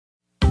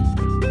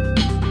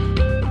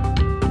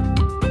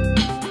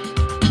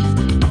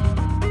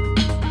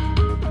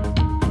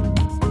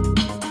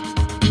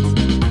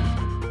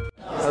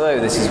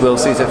this is Will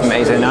Souter from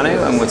AFM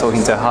Nano, and we're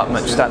talking to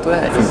Hartmut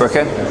Statler from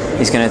Bruker.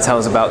 He's going to tell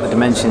us about the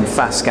Dimension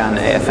FastScan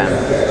AFM.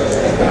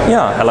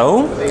 Yeah,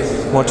 hello.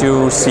 What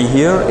you see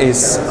here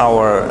is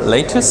our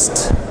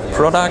latest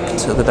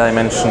product, the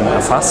Dimension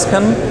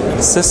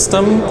FastScan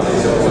system.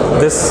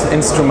 This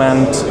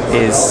instrument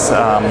is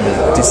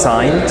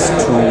designed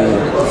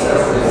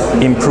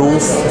to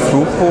improve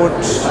throughput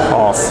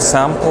of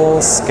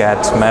samples, get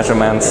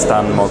measurements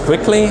done more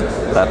quickly.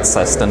 That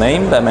says the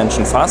name,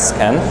 Dimension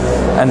FastScan.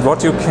 And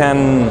what you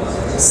can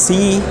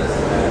see,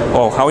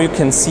 or how you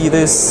can see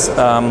this,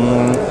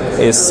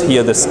 is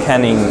here the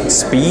scanning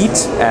speed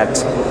at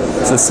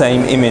the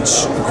same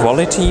image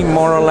quality,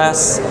 more or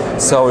less.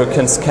 So you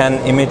can scan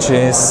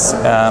images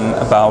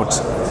about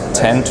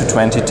 10 to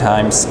 20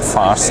 times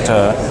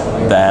faster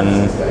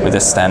than with a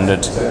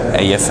standard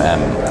AFM.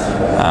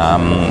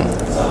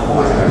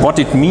 What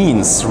it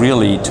means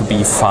really to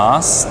be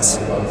fast,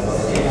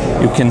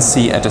 you can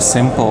see at a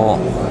simple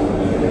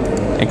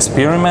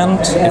experiment.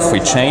 If we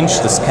change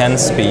the scan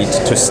speed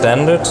to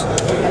standard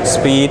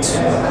speed,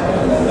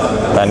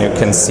 then you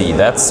can see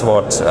that's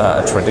what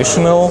a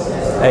traditional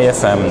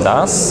AFM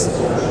does,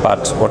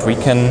 but what we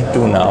can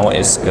do now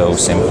is go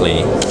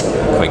simply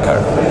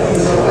quicker.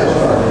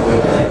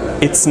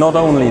 It's not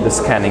only the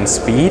scanning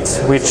speed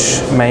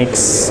which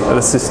makes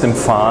the system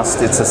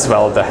fast, it's as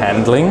well the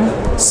handling.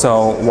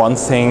 So one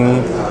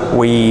thing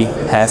we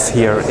have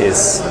here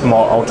is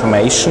more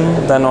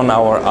automation than on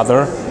our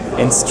other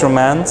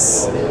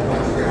instruments.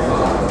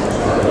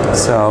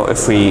 So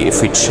if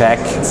we check,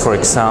 for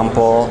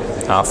example,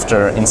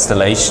 after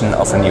installation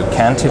of a new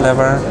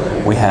cantilever,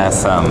 we have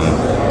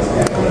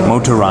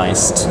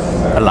motorized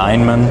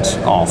alignment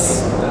of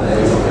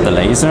the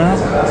laser.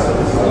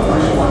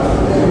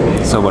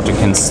 So what you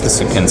can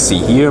see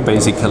here,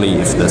 basically,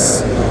 if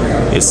this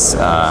is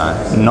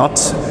not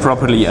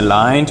properly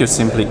aligned, you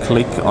simply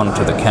click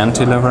onto the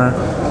cantilever.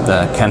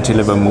 The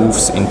cantilever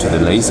moves into the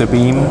laser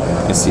beam.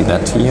 You see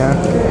that here.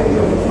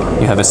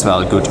 You have as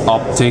well good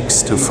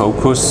optics to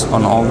focus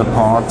on all the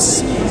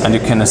parts, and you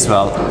can as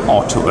well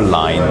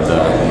auto-align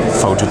the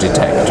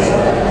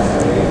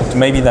photodetector.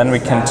 Maybe then we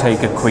can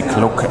take a quick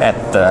look at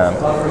the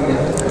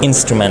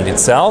instrument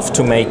itself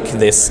to make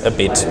this a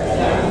bit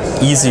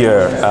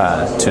easier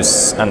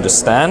to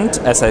understand.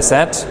 As I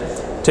said,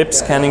 tip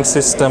scanning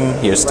system,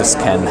 here's the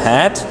scan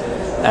head,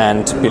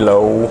 and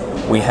below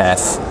we have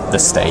the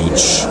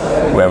stage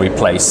where we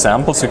place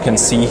samples. You can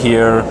see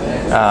here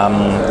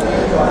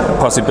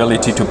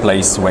possibility to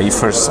place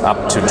wafers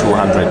up to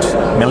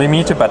 200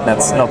 millimeter, but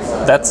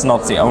that's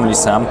not the only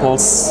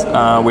samples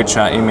which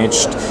are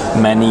imaged.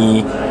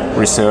 Many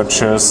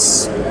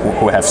researchers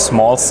who have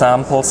small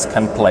samples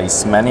can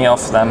place many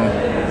of them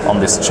on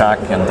this chuck,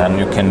 and then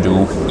you can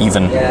do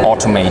even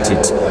automated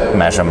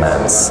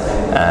measurements.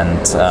 And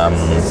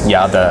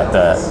yeah,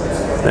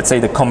 let's say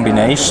the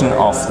combination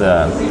of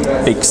the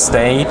big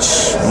stage,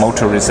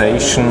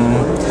 motorization,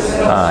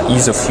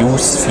 ease of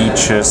use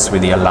features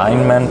with the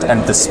alignment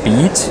and the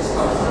speed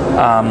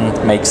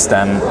makes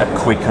then a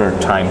quicker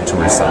time to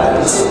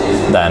results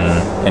than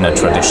in a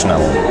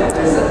traditional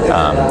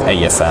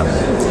AFM.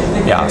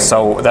 Yeah,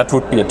 so that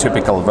would be a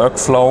typical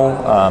workflow.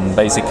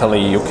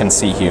 Basically, you can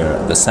see here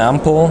the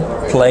sample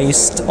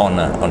placed on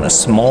a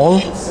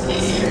small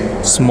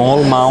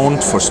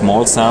mount for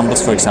small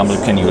samples. For example,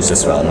 you can use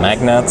as well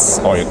magnets,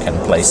 or you can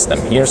place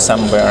them here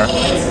somewhere.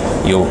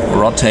 You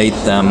rotate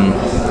them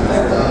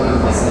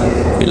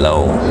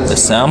below the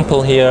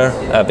sample here,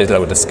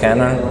 below the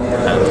scanner,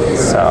 and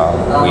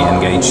so we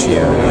engage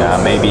here,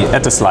 maybe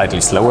at a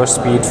slightly slower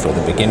speed for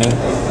the beginning.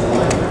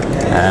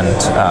 And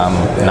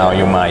now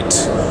you might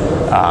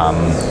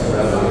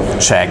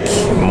check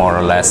more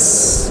or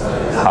less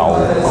how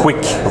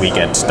quick we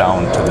get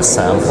down to the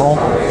sample.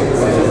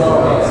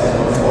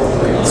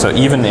 So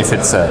even if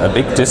it's a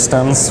big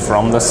distance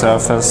from the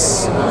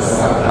surface,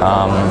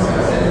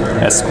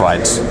 it's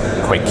quite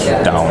quick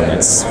down.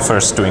 It's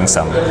first doing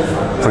some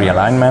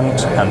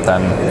pre-alignment, and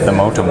then the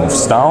motor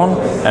moves down,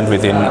 and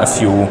within a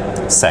few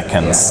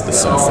seconds the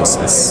surface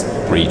is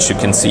reached. You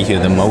can see here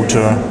the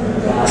motor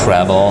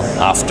travel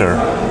after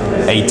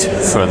 8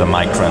 further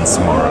microns,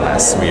 more or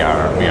less. We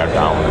are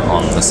down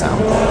on the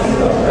sample.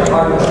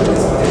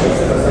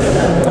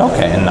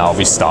 Okay, and now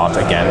we start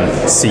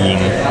again seeing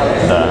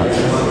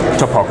the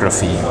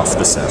topography of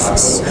the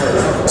surface.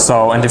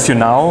 So, and if you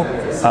now,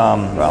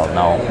 well,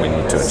 now we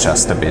need to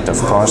adjust a bit, of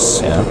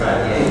course, yeah.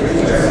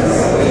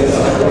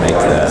 Make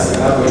the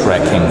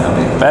tracking a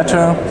bit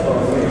better.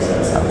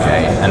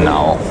 Okay, and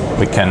now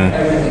we can,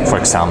 for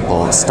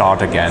example,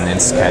 start again in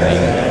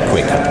scanning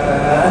quicker.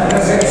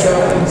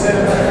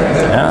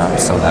 Yeah,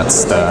 so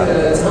that's the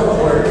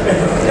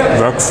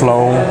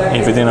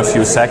workflow. Within a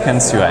few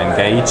seconds you are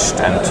engaged,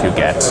 and you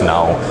get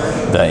now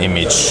the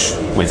image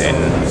within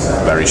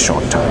very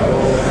short time.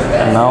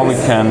 And now we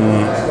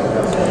can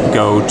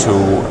go to,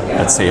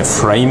 let's say, a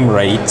frame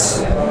rate,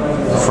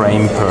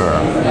 frame per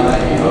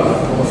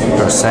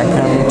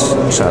second,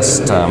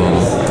 just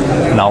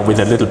now with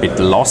a little bit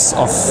loss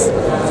of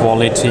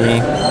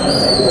quality.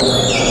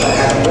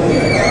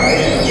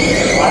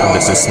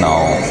 This is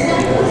now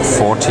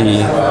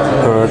 40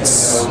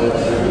 Hertz.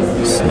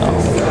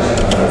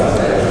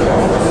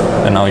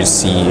 And now you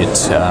see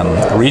it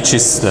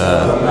reaches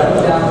the,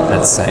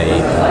 let's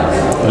say,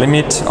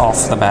 limit of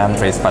the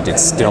bandwidth, but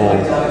it's still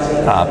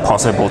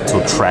possible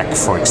to track,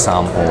 for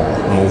example,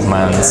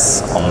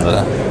 movements on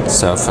the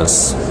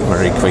surface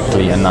very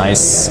quickly. A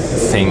nice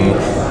thing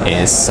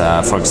is,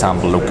 for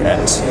example, look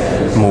at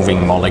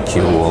moving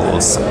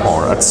molecules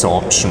or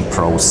adsorption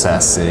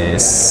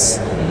processes.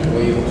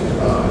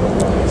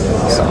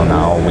 So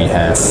now we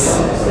have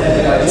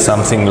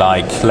something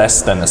like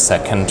less than a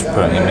second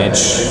per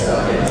image.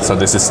 So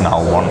this is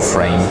now 1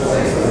 frame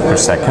per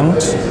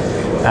second.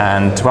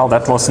 And well,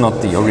 that was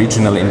not the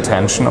original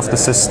intention of the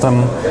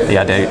system. The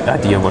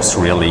idea was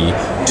really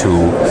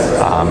to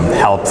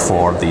help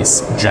for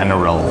these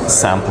general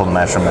sample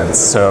measurements,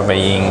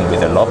 surveying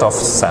with a lot of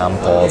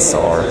samples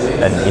or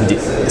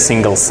a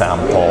single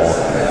sample,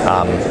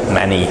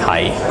 many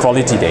high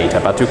quality data.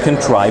 But you can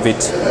drive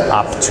it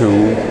up to,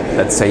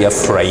 let's say, a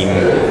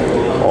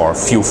frame or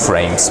few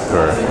frames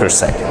per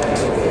second.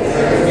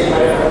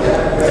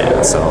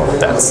 Yeah, so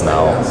that's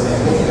now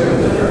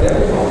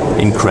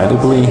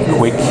incredibly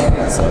quick,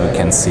 so you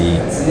can see,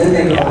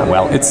 yeah,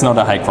 well, it's not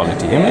a high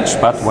quality image,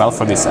 but well,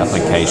 for these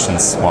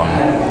applications one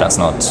does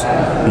not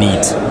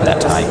need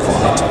that high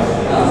quality.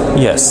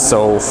 Yes,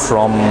 so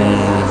from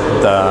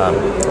the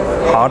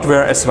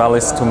hardware as well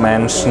is to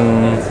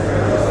mention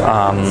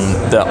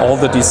all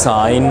the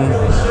design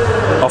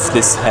of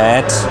this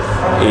head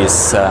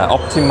is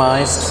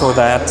optimized for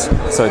that.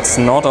 So it's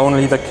not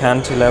only the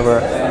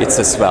cantilever, it's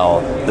as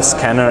well the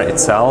scanner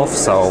itself,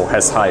 so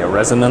has higher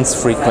resonance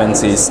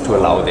frequencies to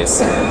allow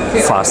this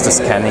faster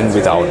scanning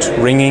without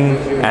ringing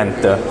and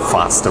the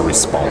faster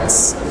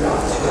response.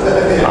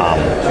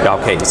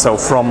 Okay, so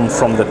from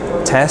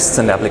the tests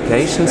and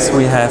applications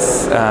we have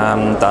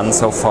done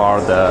so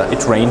far,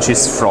 it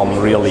ranges from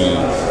really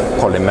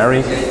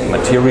polymeric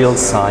material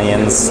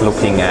science,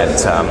 looking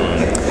at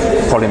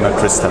polymer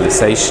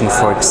crystallization,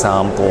 for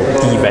example,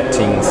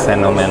 de-wetting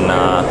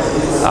phenomena,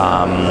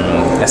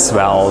 as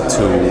well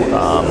to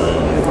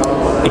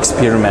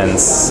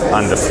experiments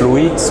under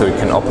fluid, so you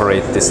can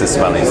operate this as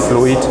well in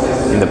fluid.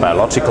 In the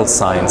biological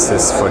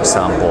sciences, for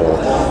example,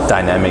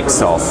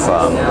 dynamics of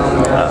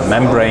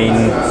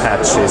membrane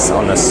patches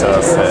on a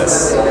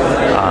surface,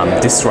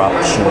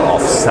 disruption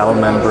of cell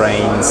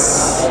membranes.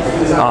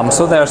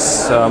 So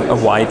there's a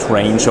wide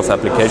range of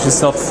applications.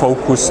 It's not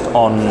focused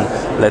on,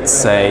 let's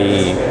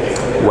say,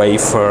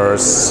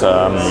 wafers,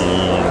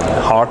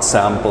 hard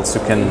samples.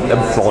 You can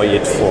employ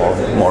it for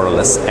more or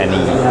less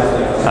any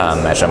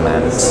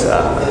measurement,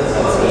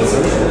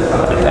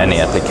 any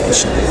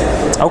application.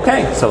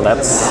 Okay, so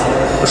that's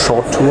a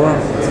short tour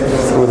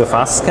through the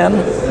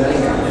FastScan.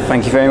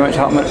 Thank you very much,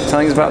 Hartmut, for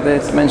telling us about the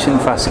Dimension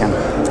FastScan.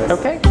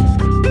 Okay.